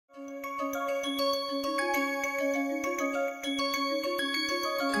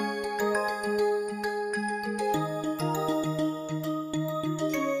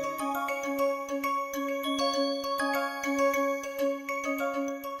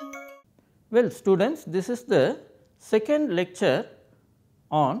Well, students, this is the second lecture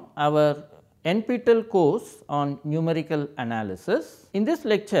on our NPTEL course on numerical analysis. In this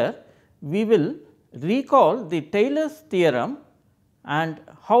lecture, we will recall the Taylor's theorem and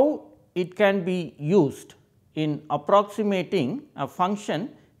how it can be used in approximating a function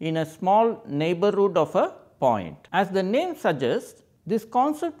in a small neighborhood of a point. As the name suggests, this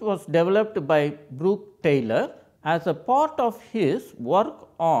concept was developed by Brooke Taylor as a part of his work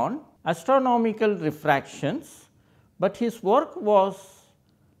on astronomical refractions, but his work was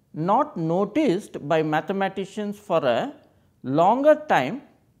not noticed by mathematicians for a longer time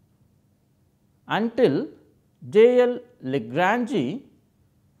until J. L. Lagrange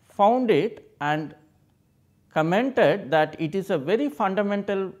found it and commented that it is a very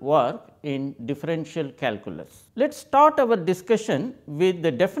fundamental work in differential calculus. Let us start our discussion with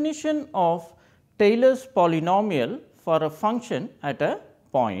the definition of Taylor's polynomial for a function at a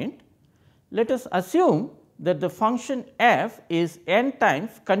point. Let us assume that the function f is n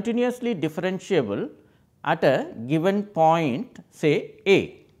times continuously differentiable at a given point, say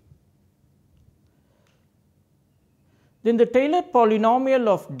A. Then the Taylor polynomial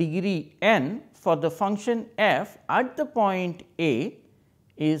of degree n for the function f at the point A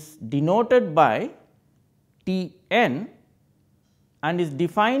is denoted by T n and is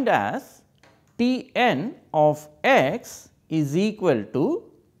defined as T n of x is equal to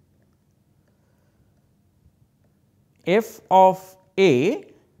f of A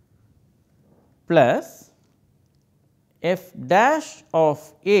plus f dash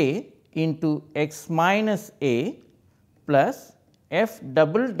of A into x minus A plus f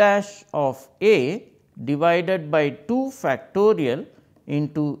double dash of A divided by 2 factorial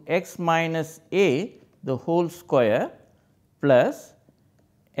into x minus A the whole square plus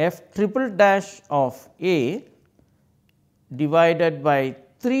f triple dash of A divided by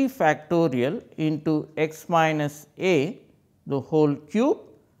 3 factorial into x minus A the whole cube,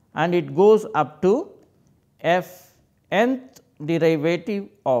 and it goes up to f nth derivative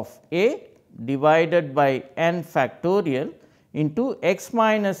of A divided by n factorial into x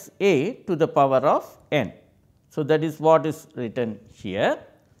minus A to the power of n. So, that is what is written here,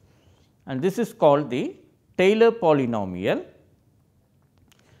 and this is called the Taylor polynomial.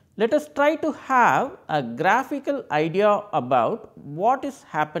 Let us try to have a graphical idea about what is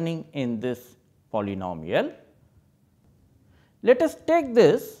happening in this polynomial. Let us take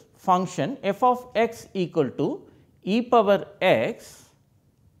this function f of x equal to e power x,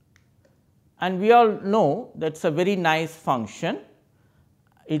 and we all know that is a very nice function.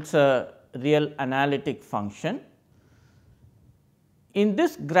 It is a real analytic function. In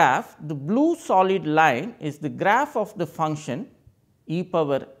this graph, the blue solid line is the graph of the function e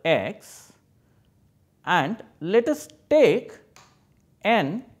power x, and let us take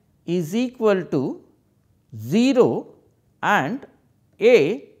n is equal to 0 and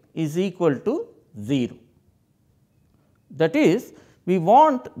A is equal to 0. That is, we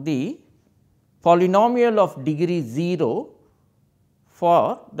want the polynomial of degree 0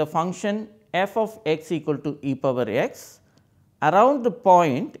 for the function f of x equal to e power x around the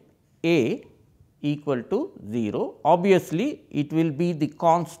point A equal to 0. Obviously, it will be the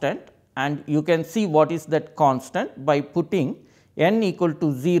constant, and you can see what is that constant by putting n equal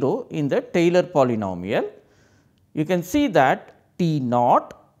to 0 in the Taylor polynomial. You can see that T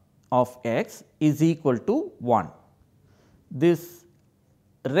naught of x is equal to 1. This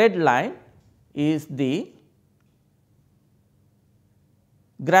red line is the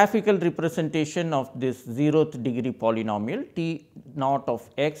graphical representation of this 0th degree polynomial T naught of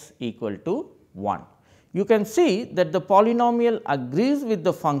x equal to 1. You can see that the polynomial agrees with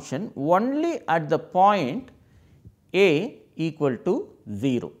the function only at the point A equal to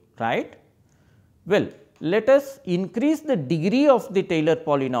 0, right. Well, let us increase the degree of the Taylor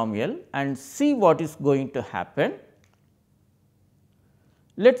polynomial and see what is going to happen.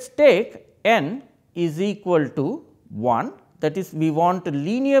 Let us take n is equal to 1, that is, we want a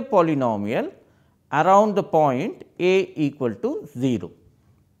linear polynomial around the point A equal to 0.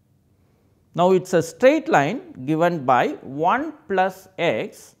 Now, it is a straight line given by 1 plus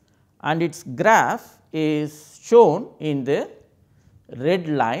x, and its graph is shown in the red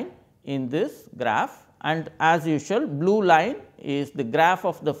line in this graph, and as usual blue line is the graph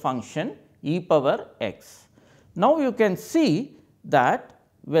of the function e power x. Now, you can see that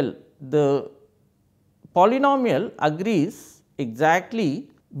the polynomial agrees exactly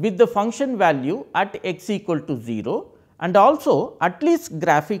with the function value at x equal to 0, and also at least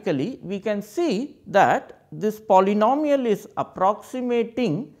graphically we can see that this polynomial is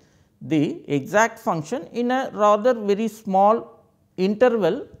approximating the exact function in a rather very small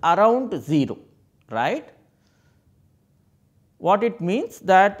interval around 0, right. What it means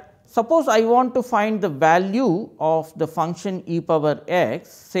that suppose I want to find the value of the function e power x,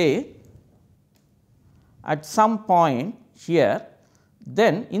 say at some point here,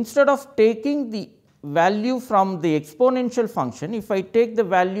 then instead of taking the value from the exponential function, if I take the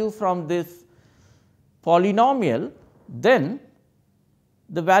value from this polynomial, then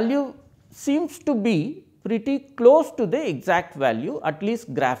the value seems to be pretty close to the exact value, at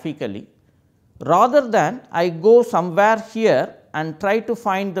least graphically, rather than I go somewhere here and try to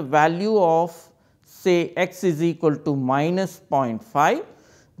find the value of say x is equal to minus 0.5,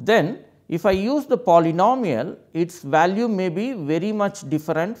 then if I use the polynomial, its value may be very much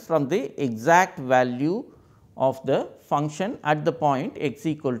different from the exact value of the function at the point x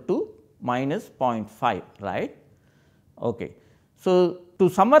equal to minus 0.5, right. Okay. So, to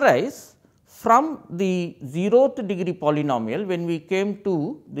summarize, from the 0th degree polynomial, when we came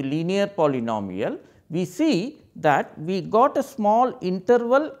to the linear polynomial, we see that we got a small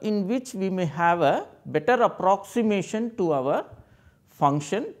interval in which we may have a better approximation to our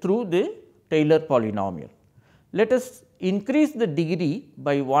function through the Taylor polynomial. Let us increase the degree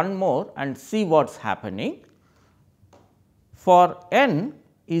by one more and see what is happening. For n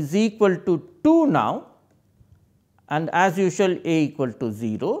is equal to 2 now, and as usual a equal to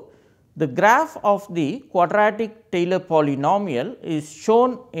 0. The graph of the quadratic Taylor polynomial is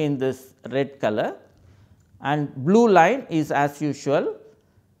shown in this red color, and blue line is as usual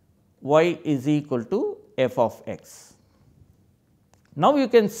y is equal to f of x. Now, you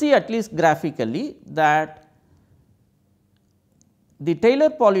can see at least graphically that the Taylor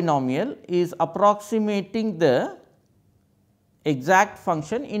polynomial is approximating the exact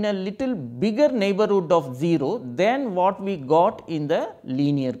function in a little bigger neighborhood of 0 than what we got in the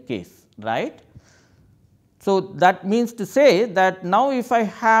linear case, right. So, that means to say that now if I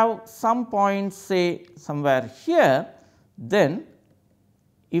have some point say somewhere here, then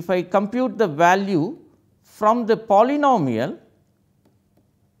if I compute the value from the polynomial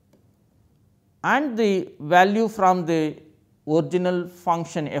and the value from the original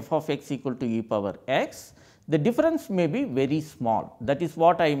function f of x equal to e power x, the difference may be very small. That is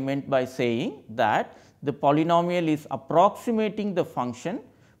what I meant by saying that the polynomial is approximating the function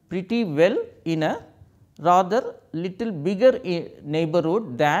pretty well in a rather little bigger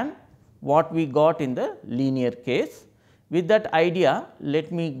neighborhood than what we got in the linear case. With that idea,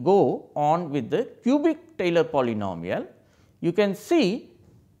 let me go on with the cubic Taylor polynomial. You can see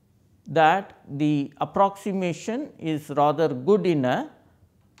that the approximation is rather good in a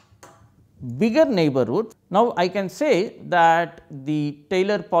bigger neighborhood. Now, I can say that the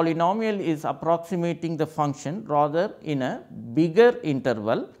Taylor polynomial is approximating the function rather in a bigger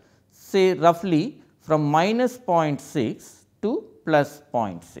interval, say roughly from minus 0.6 to plus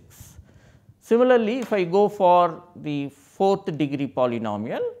 0.6. Similarly, if I go for the 4th degree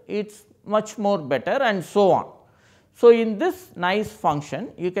polynomial, it is much more better and so on. So, in this nice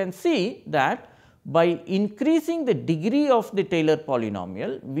function, you can see that by increasing the degree of the Taylor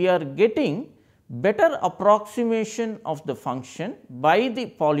polynomial, we are getting better approximation of the function by the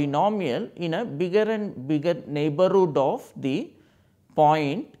polynomial in a bigger and bigger neighborhood of the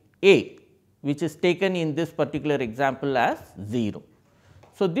point a, which is taken in this particular example as 0.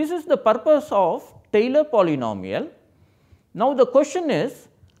 So, this is the purpose of Taylor polynomial. Now, the question is,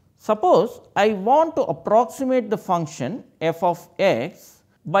 suppose I want to approximate the function f of x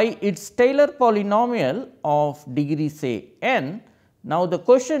by its Taylor polynomial of degree say n. Now, the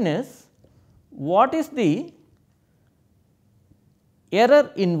question is, what is the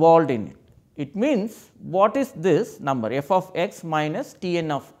error involved in it? It means, what is this number f of x minus t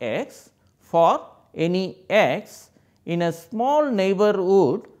n of x for any x in a small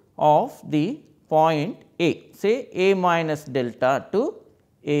neighborhood of the point a, say a minus delta to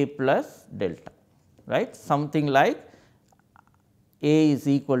a plus delta, right, something like a is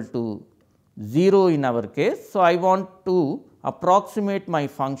equal to 0 in our case. So, I want to approximate my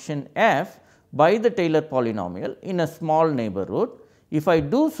function f by the Taylor polynomial in a small neighborhood. If I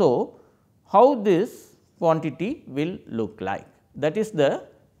do so, how this quantity will look like? That is the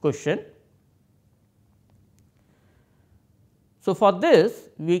question. So, for this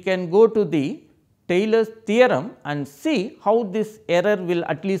we can go to the Taylor's theorem and see how this error will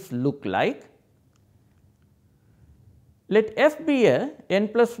at least look like. Let f be a n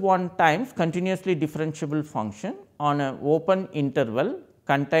plus 1 times continuously differentiable function on an open interval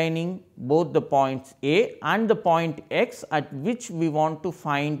containing both the points a and the point x at which we want to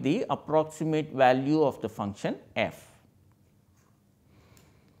find the approximate value of the function f.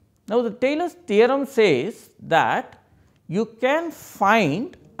 Now, the Taylor's theorem says that you can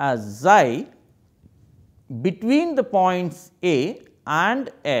find a xi between the points A and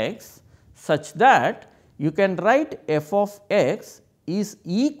x such that you can write f of x is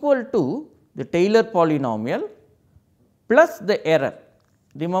equal to the Taylor polynomial plus the error.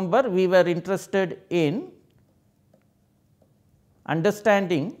 Remember, we were interested in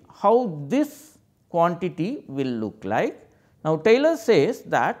understanding how this quantity will look like. Now, Taylor says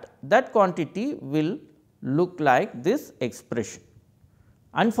that that quantity will look like this expression.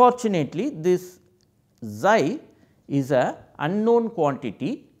 Unfortunately, this xi is a unknown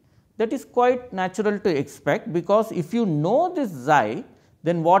quantity. That is quite natural to expect, because if you know this xi,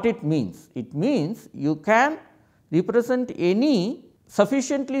 then what it means? It means you can represent any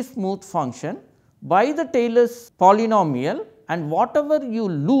sufficiently smooth function by the Taylor's polynomial, and whatever you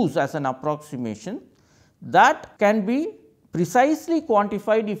lose as an approximation, that can be precisely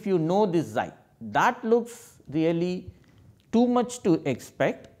quantified if you know this xi. That looks really too much to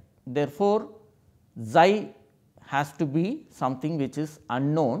expect. Therefore, xi has to be something which is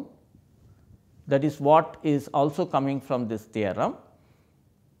unknown. That is what is also coming from this theorem.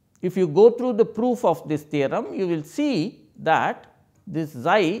 If you go through the proof of this theorem, you will see that this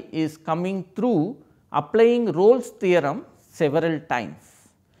xi is coming through applying Rolle's theorem several times.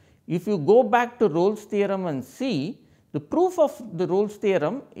 If you go back to Rolle's theorem and see, the proof of the Rolle's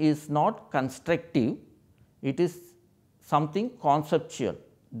theorem is not constructive, it is something conceptual.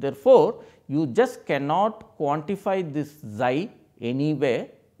 Therefore, you just cannot quantify this xi anywhere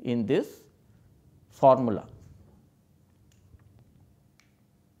in this formula.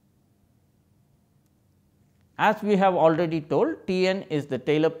 As we have already told, T n is the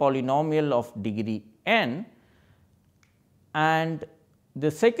Taylor polynomial of degree n, and the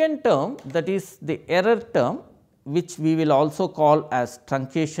second term, that is the error term, which we will also call as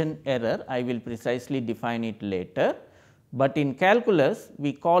truncation error. I will precisely define it later, but in calculus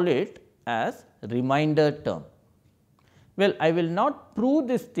we call it as remainder term. Well, I will not prove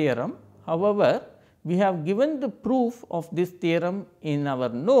this theorem. However, we have given the proof of this theorem in our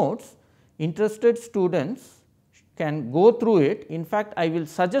notes. Interested students can go through it. In fact, I will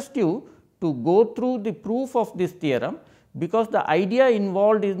suggest you to go through the proof of this theorem, because the idea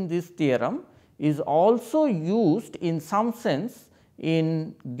involved in this theorem is also used in some sense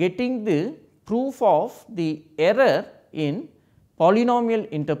in getting the proof of the error in polynomial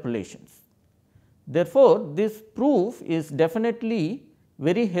interpolations. Therefore, this proof is definitely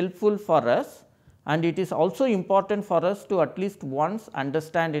very helpful for us, and it is also important for us to at least once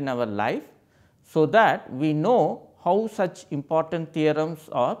understand in our life, so that we know how such important theorems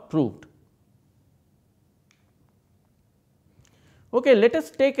are proved. Okay, let us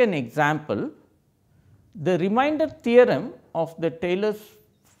take an example. The remainder theorem of the Taylor's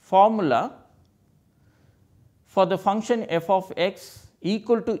formula for the function f of x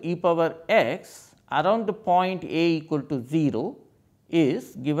equal to e power x around the point a equal to 0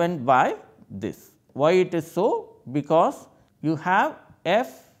 is given by this. Why it is so? Because you have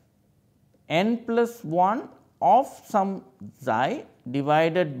f n plus 1 of some xi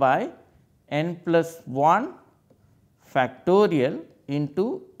divided by n plus 1 factorial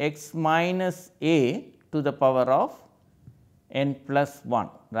into x minus a to the power of n plus 1,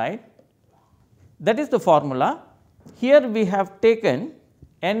 right. That is the formula. Here we have taken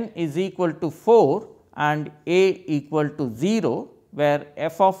n is equal to 4 and a equal to 0, where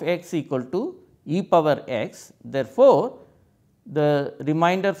f of x equal to e power x. Therefore, the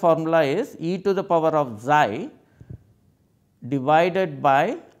remainder formula is e to the power of xi divided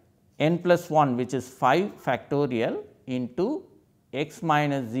by n plus 1, which is 5 factorial, into x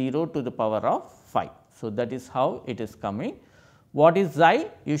minus 0 to the power of 5. So, that is how it is coming. What is xi?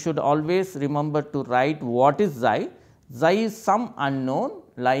 You should always remember to write what is xi. Xi is some unknown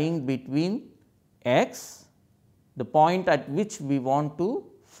lying between x, the point at which we want to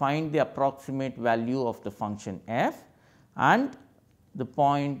find the approximate value of the function f, and the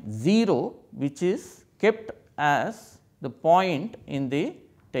point 0, which is kept as the point in the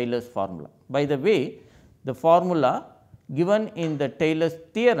Taylor's formula. By the way, the formula given in the Taylor's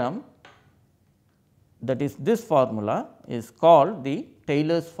theorem, that is this formula, is called the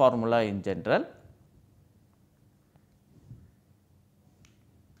Taylor's formula in general.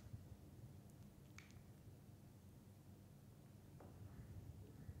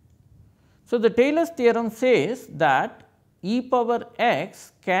 So, the Taylor's theorem says that e power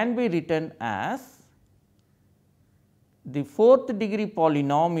x can be written as the fourth degree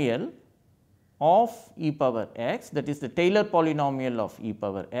polynomial of e power x, that is the Taylor polynomial of e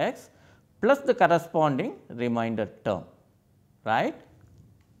power x, plus the corresponding remainder term, right.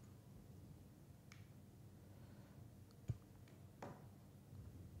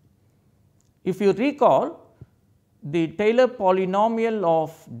 If you recall, the Taylor polynomial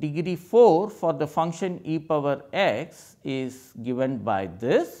of degree 4 for the function e power x is given by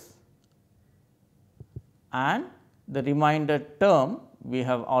this, and the remainder term we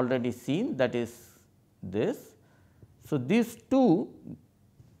have already seen, that is this. So, these two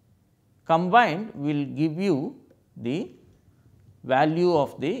combined will give you the value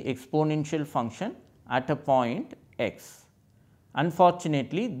of the exponential function at a point x.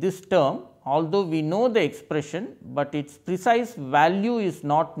 Unfortunately, this term, although we know the expression, but its precise value is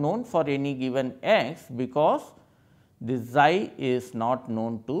not known for any given x, because this xi is not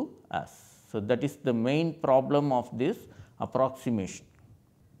known to us. So, that is the main problem of this approximation.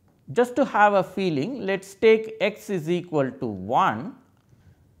 Just to have a feeling, let us take x is equal to 1.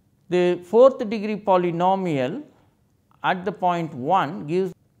 The fourth degree polynomial at the point 1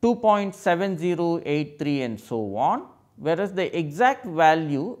 gives 2.7083 and so on, whereas the exact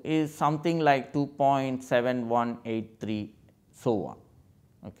value is something like 2.7183 so on.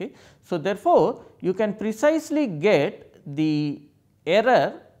 Okay. So, therefore, you can precisely get the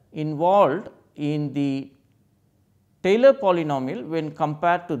error involved in the Taylor polynomial when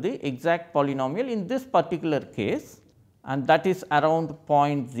compared to the exact polynomial in this particular case, and that is around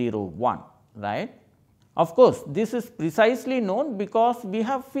 0.01, right. Of course, this is precisely known because we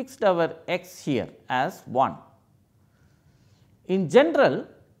have fixed our x here as 1. In general,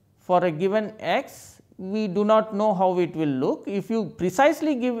 for a given x, we do not know how it will look. If you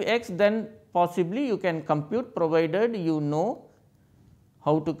precisely give x, then possibly you can compute, provided you know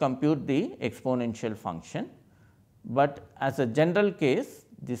how to compute the exponential function. But as a general case,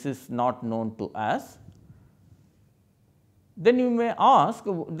 this is not known to us. Then you may ask,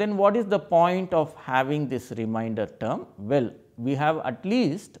 then what is the point of having this remainder term? Well, we have at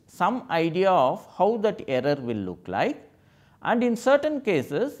least some idea of how that error will look like, and in certain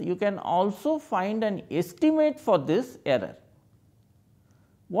cases you can also find an estimate for this error.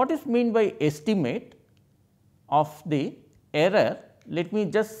 What is meant by estimate of the error? Let me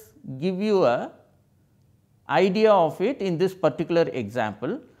just give you a idea of it in this particular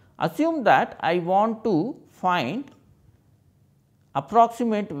example. Assume that I want to find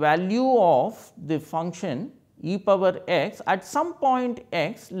approximate value of the function e power x at some point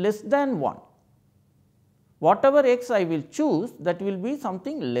x less than 1. Whatever x I will choose, that will be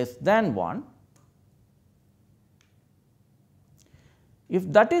something less than 1.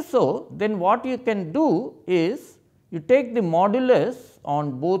 If that is so, then what you can do is you take the modulus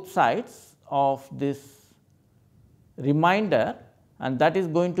on both sides of this remainder, and that is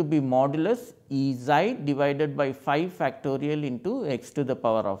going to be modulus E xi divided by 5 factorial into x to the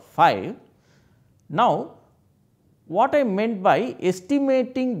power of 5. Now, what I meant by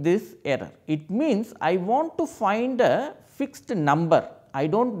estimating this error? It means I want to find a fixed number. I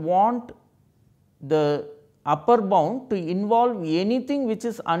do not want the upper bound to involve anything which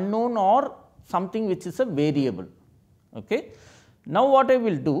is unknown or something which is a variable. Okay. Now, what I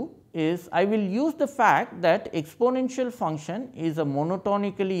will do is I will use the fact that exponential function is a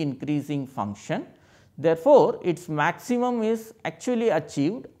monotonically increasing function. Therefore, its maximum is actually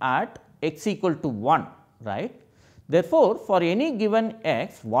achieved at x equal to 1, right. Therefore, for any given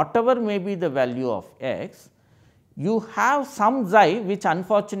x, whatever may be the value of x, you have some xi which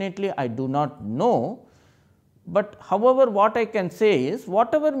unfortunately I do not know, but however what I can say is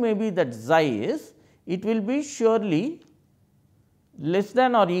whatever may be that xi is, it will be surely less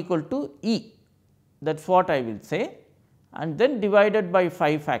than or equal to e, that is what I will say, and then divided by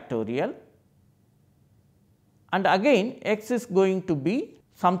 5 factorial, and again x is going to be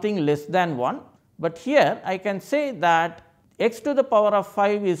something less than 1, but here I can say that x to the power of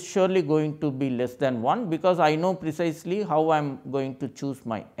 5 is surely going to be less than 1, because I know precisely how I am going to choose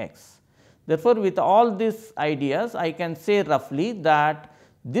my x. Therefore, with all these ideas I can say roughly that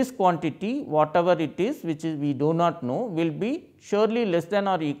this quantity, whatever it is which is we do not know, will be surely less than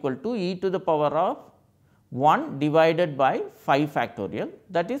or equal to e to the power of 1 divided by 5 factorial,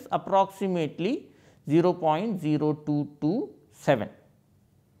 that is approximately 0.0227.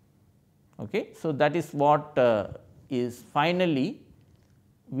 Okay. So, that is what is finally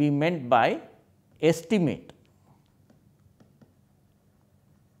we meant by estimate.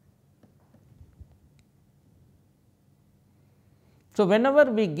 So, whenever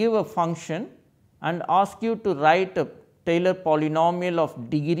we give a function and ask you to write a Taylor polynomial of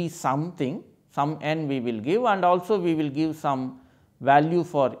degree something, some n we will give, and also we will give some value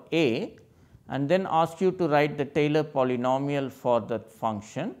for a, and then ask you to write the Taylor polynomial for that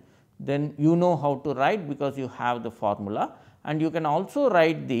function, then you know how to write because you have the formula, and you can also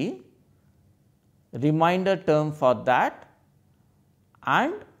write the remainder term for that,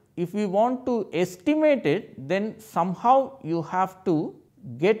 and if we want to estimate it, then somehow you have to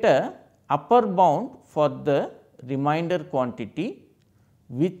get a upper bound for the remainder quantity,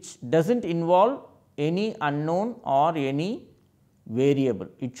 which does not involve any unknown or any variable.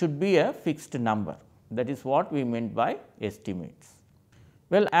 It should be a fixed number. That is what we meant by estimates.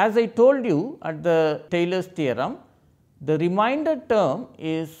 Well, as I told you at the Taylor's theorem, the remainder term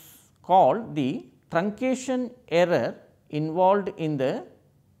is called the truncation error involved in the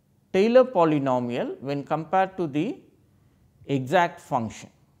Taylor polynomial when compared to the exact function.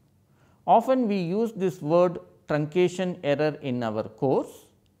 Often we use this word truncation error in our course.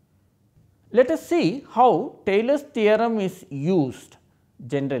 Let us see how Taylor's theorem is used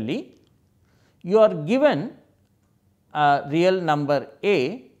generally. You are given a real number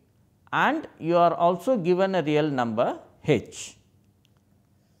a and you are also given a real number h.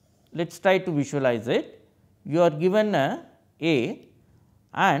 Let us try to visualize it. You are given a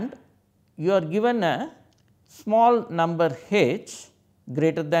and you are given a small number h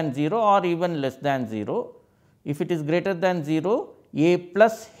greater than 0 or even less than 0. If it is greater than 0, a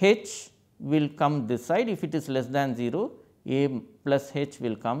plus h will come this side. If it is less than 0, a plus h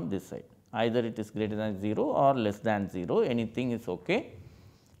will come this side. Either it is greater than 0 or less than 0, anything is okay.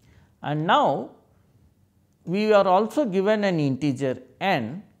 And now, we are also given an integer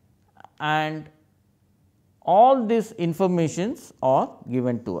n and all these informations are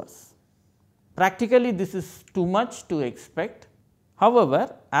given to us. Practically, this is too much to expect.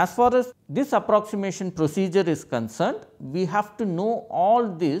 However, as far as this approximation procedure is concerned, we have to know all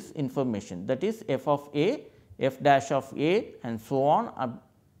this information, that is f of a, f dash of a and so on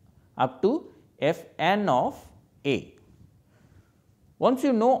up to f n of a. Once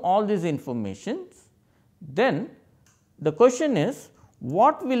you know all these informations, then the question is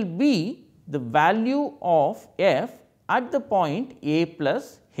what will be the value of f at the point a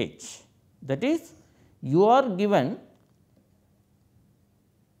plus h. That is, you are given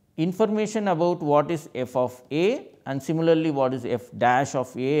information about what is f of a and similarly what is f dash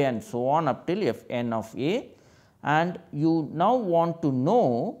of a and so on up till f n of a, and you now want to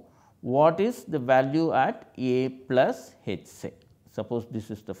know what is the value at a plus h say. Suppose this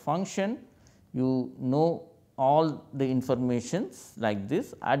is the function, you know all the informations like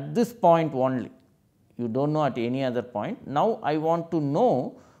this at this point only, you do not know at any other point. Now, I want to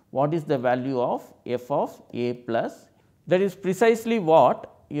know what is the value of f of a plus. That is precisely what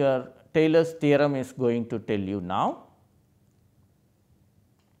your Taylor's theorem is going to tell you now.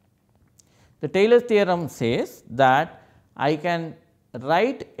 The Taylor's theorem says that I can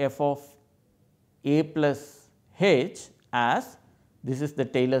write f of a plus h as this is the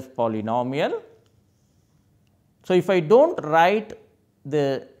Taylor's polynomial. So, if I do not write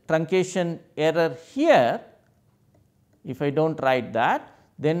the truncation error here, if I do not write that,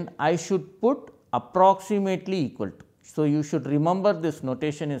 then I should put approximately equal to. So, you should remember this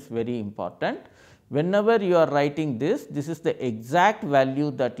notation is very important. Whenever you are writing this, this is the exact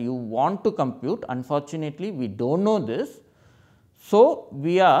value that you want to compute. Unfortunately, we do not know this. So,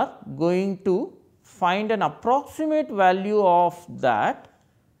 we are going to find an approximate value of that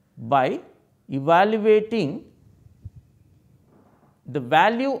by evaluating the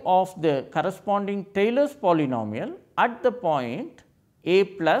value of the corresponding Taylor's polynomial at the point a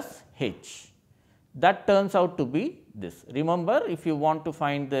plus h. That turns out to be this. Remember, if you want to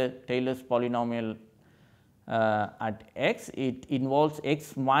find the Taylor's polynomial at x, it involves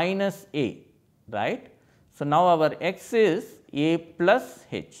x minus a, right. So, now our x is a plus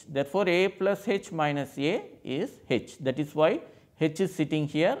h, therefore, a plus h minus a is h, that is why h is sitting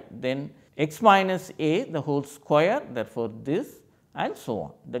here, then x minus a the whole square, therefore, this and so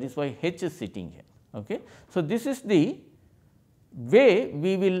on, that is why h is sitting here. Okay. So, this is the way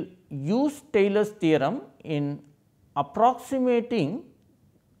we will use Taylor's theorem in approximating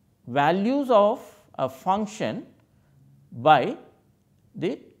values of a function by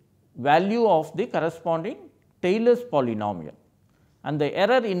the value of the corresponding Taylor's polynomial, and the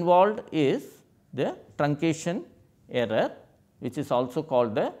error involved is the truncation error, which is also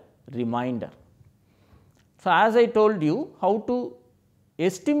called the remainder. So, as I told you how to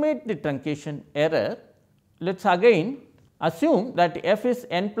estimate the truncation error, let us again assume that f is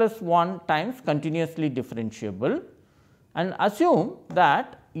n plus 1 times continuously differentiable and assume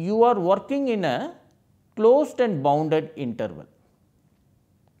that you are working in a closed and bounded interval.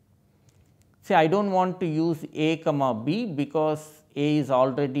 See, I do not want to use a comma b because a is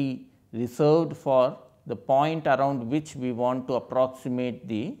already reserved for the point around which we want to approximate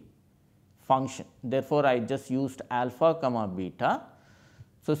the function. Therefore, I just used alpha comma beta.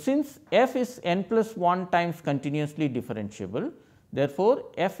 So, since f is n plus 1 times continuously differentiable, Therefore,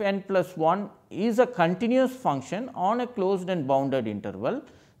 f n plus 1 is a continuous function on a closed and bounded interval.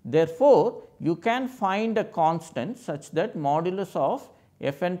 Therefore, you can find a constant such that modulus of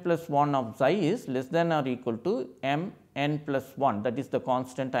f n plus 1 of xi is less than or equal to m n plus 1, that is the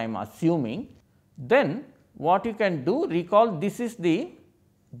constant I am assuming. Then what you can do, recall this is the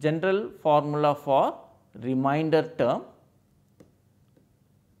general formula for remainder term,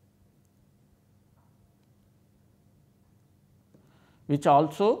 which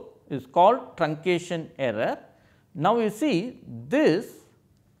also is called truncation error. Now, you see this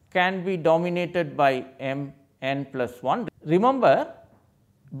can be dominated by m n plus 1. Remember,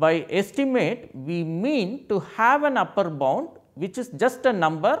 by estimate we mean to have an upper bound which is just a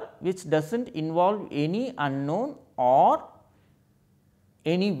number which does not involve any unknown or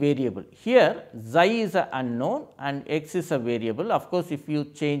any variable. Here xi is a unknown and x is a variable. Of course, if you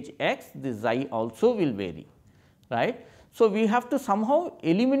change x, the xi also will vary, right. So, we have to somehow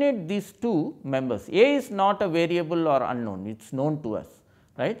eliminate these two members. A is not a variable or unknown, it is known to us,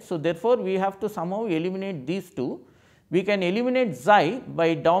 right. So, therefore, we have to somehow eliminate these two. We can eliminate xi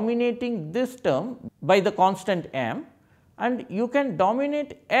by dominating this term by the constant m, and you can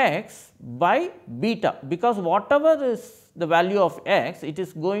dominate x by beta, because whatever is the value of x, it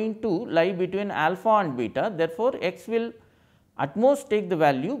is going to lie between alpha and beta. Therefore, x will at most take the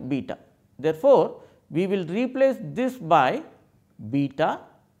value beta. Therefore, we will replace this by beta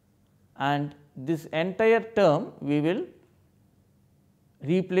and this entire term we will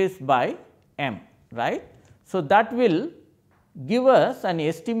replace by m, right. So, that will give us an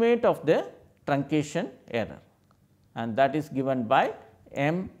estimate of the truncation error, and that is given by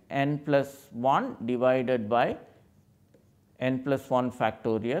m n plus 1 divided by n plus 1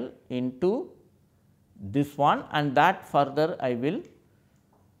 factorial into this one, and that further I will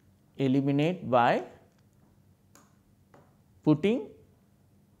eliminate by putting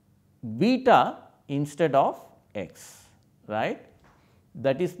beta instead of x, right.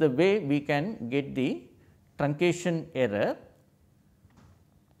 That is the way we can get the truncation error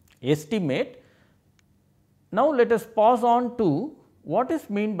estimate. Now, let us pass on to what is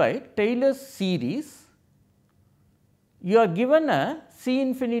meant by Taylor's series. You are given a C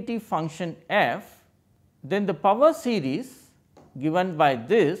infinity function f, then the power series given by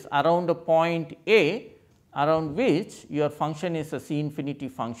this around a point A, around which your function is a C infinity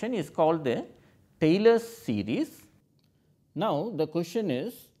function, is called the Taylor's series. Now, the question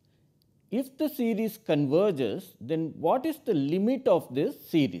is, if the series converges, then what is the limit of this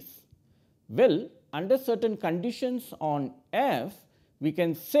series? Well, under certain conditions on f, we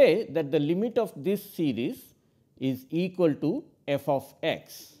can say that the limit of this series is equal to f of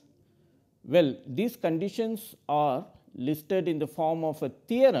x. Well, these conditions are listed in the form of a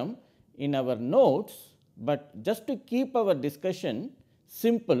theorem in our notes, but just to keep our discussion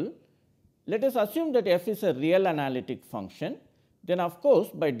simple, let us assume that f is a real analytic function. Then of course,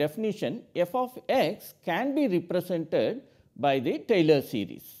 by definition f of x can be represented by the Taylor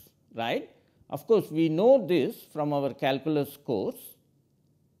series, right. Of course, we know this from our calculus course.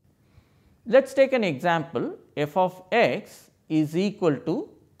 Let us take an example, f of x is equal to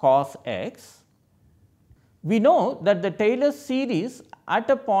cos x. We know that the Taylor series at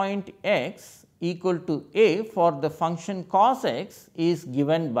a point x equal to a for the function cos x is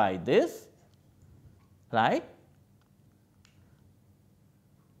given by this, right.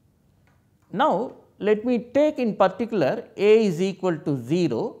 Now, let me take in particular a is equal to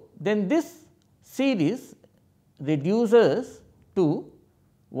 0, then this series reduces to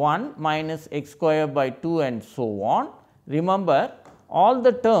 1 minus x square by 2 and so on. Remember, all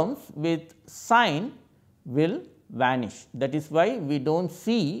the terms with sign will vanish, that is why we do not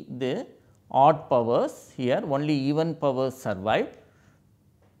see the odd powers here, only even powers survive,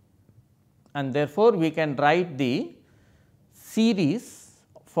 and therefore, we can write the series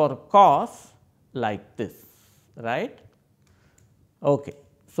for cos like this, right. Okay.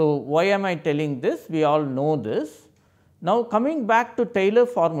 So, why am I telling this? We all know this. Now, coming back to Taylor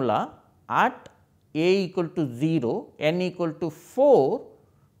formula, at a equal to 0, n equal to 4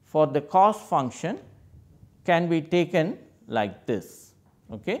 for the cos function can be taken like this.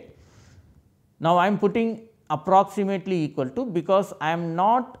 Okay. Now, I am putting approximately equal to, because I am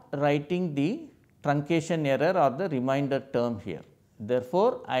not writing the truncation error or the remainder term here.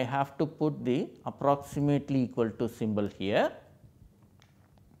 Therefore, I have to put the approximately equal to symbol here,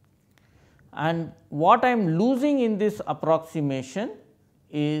 and what I am losing in this approximation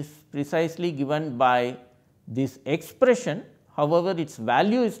is precisely given by this expression. However, its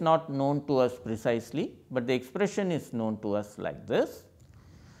value is not known to us precisely, but the expression is known to us like this.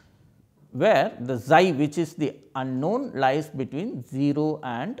 where the xi, which is the unknown, lies between 0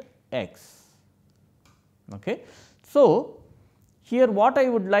 and x. Okay. So, here what I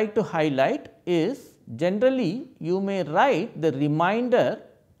would like to highlight is, generally you may write the remainder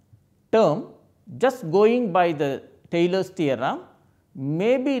term just going by the Taylor's theorem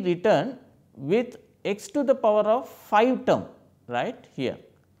may be written with x to the power of 5 term, right here.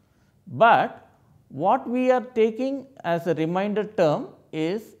 But what we are taking as a remainder term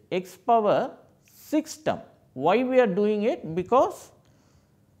is x power 6 term. Why we are doing it? Because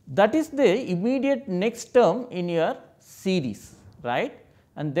that is the immediate next term in your series, right,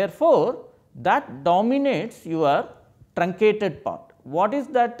 and therefore, that dominates your truncated part. What is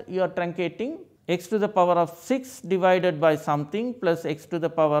that you are truncating? X to the power of 6 divided by something plus x to the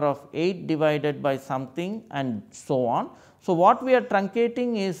power of 8 divided by something and so on. So, what we are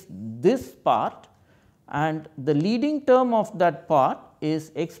truncating is this part, and the leading term of that part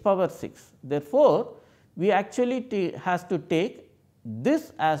is x power 6. Therefore, we actually has to take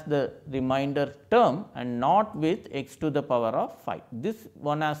this as the remainder term and not with x to the power of 5. This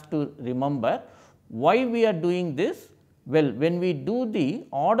one has to remember. Why we are doing this? Well, when we do the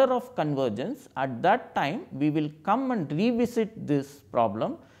order of convergence, at that time we will come and revisit this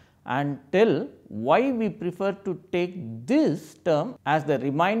problem and tell why we prefer to take this term as the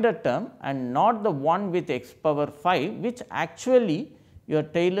remainder term and not the one with x power 5, which actually your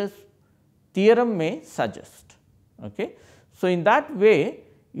Taylor's theorem may suggest. Okay. So, in that way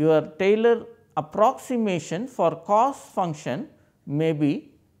your Taylor approximation for cos function may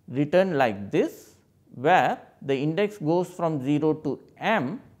be written like this, where the index goes from 0 to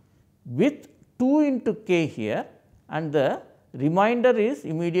m with 2 into k here, and the remainder is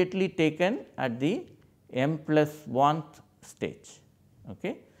immediately taken at the m plus 1th stage.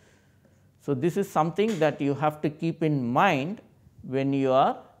 Okay. So, this is something that you have to keep in mind when you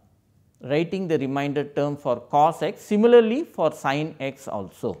are writing the remainder term for cos x, similarly for sin x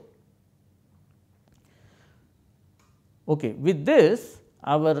also. Okay. With this,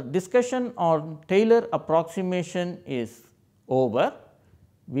 our discussion on Taylor approximation is over.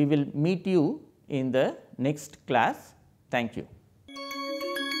 We will meet you in the next class. Thank you.